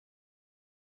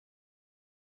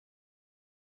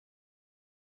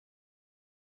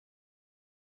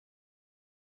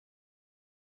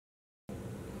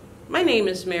My name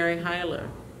is Mary Hylor,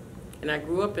 and I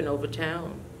grew up in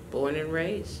Overtown, born and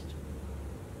raised.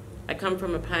 I come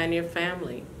from a pioneer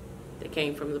family that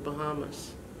came from the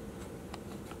Bahamas.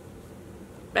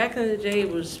 Back in the day,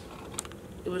 it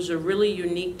was a really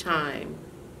unique time.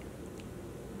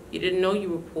 You didn't know you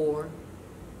were poor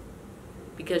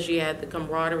because you had the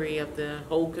camaraderie of the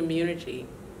whole community.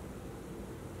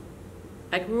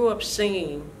 I grew up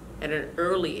singing at an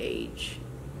early age.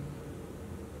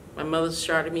 My mother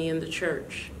started me in the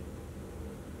church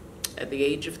at the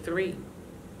age of 3.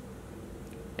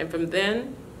 And from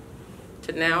then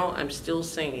to now, I'm still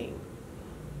singing.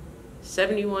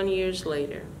 71 years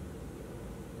later.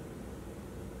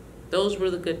 Those were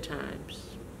the good times.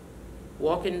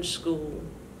 Walking to school,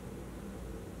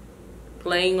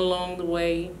 playing along the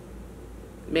way,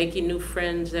 making new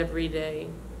friends every day,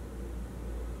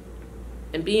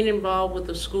 and being involved with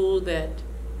a school that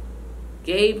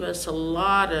gave us a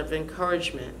lot of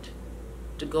encouragement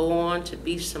to go on to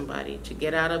be somebody, to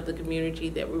get out of the community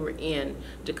that we were in,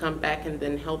 to come back and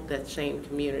then help that same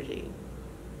community.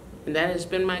 And that has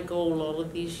been my goal all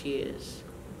of these years.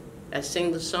 I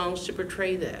sing the songs to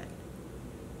portray that.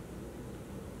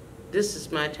 This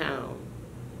is my town,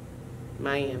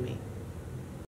 Miami.